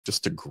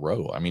just to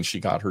grow. I mean, she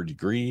got her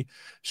degree.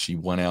 She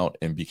went out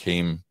and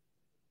became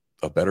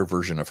a better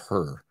version of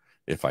her,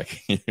 if I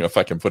if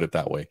I can put it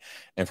that way.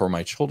 And for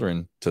my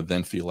children to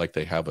then feel like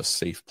they have a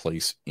safe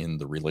place in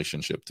the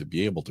relationship to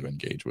be able to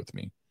engage with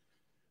me.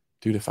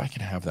 Dude, if I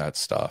can have that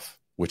stuff,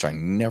 which I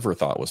never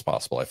thought was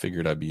possible. I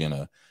figured I'd be in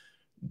a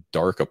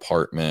dark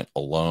apartment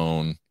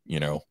alone,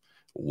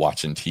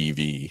 watching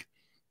TV.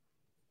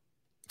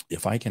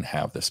 If I can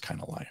have this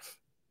kind of life,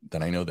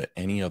 then I know that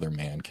any other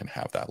man can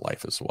have that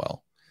life as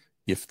well.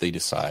 If they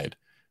decide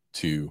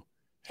to,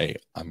 hey,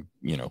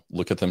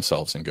 look at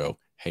themselves and go,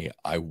 hey,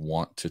 I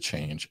want to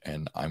change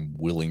and I'm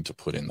willing to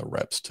put in the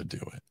reps to do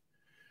it.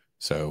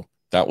 So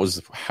that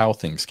was how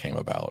things came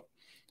about.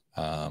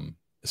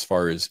 As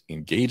far as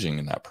engaging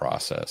in that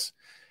process,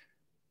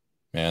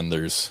 man,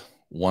 there's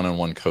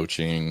one-on-one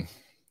coaching,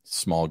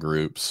 small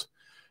groups.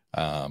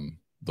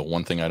 The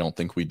one thing I don't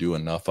think we do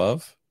enough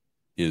of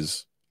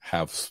is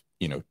have,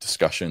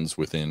 discussions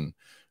within,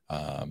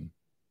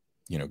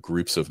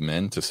 groups of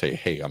men to say,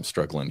 hey, I'm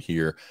struggling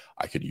here.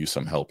 I could use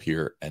some help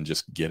here. And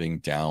just getting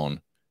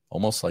down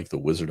almost like the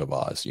Wizard of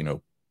Oz,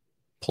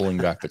 pulling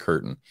back the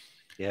curtain,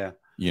 Yeah.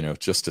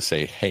 Just to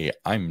say, hey,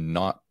 I'm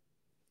not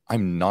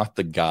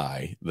the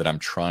guy that I'm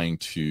trying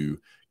to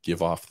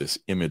give off this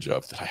image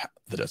of that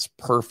it's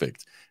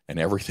perfect and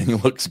everything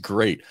looks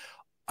great.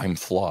 I'm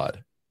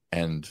flawed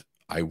and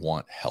I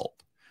want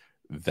help.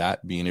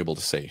 That being able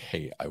to say,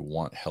 hey, I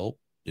want help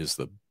is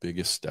the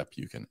biggest step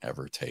you can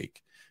ever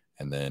take.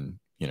 And then,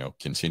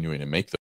 continuing to make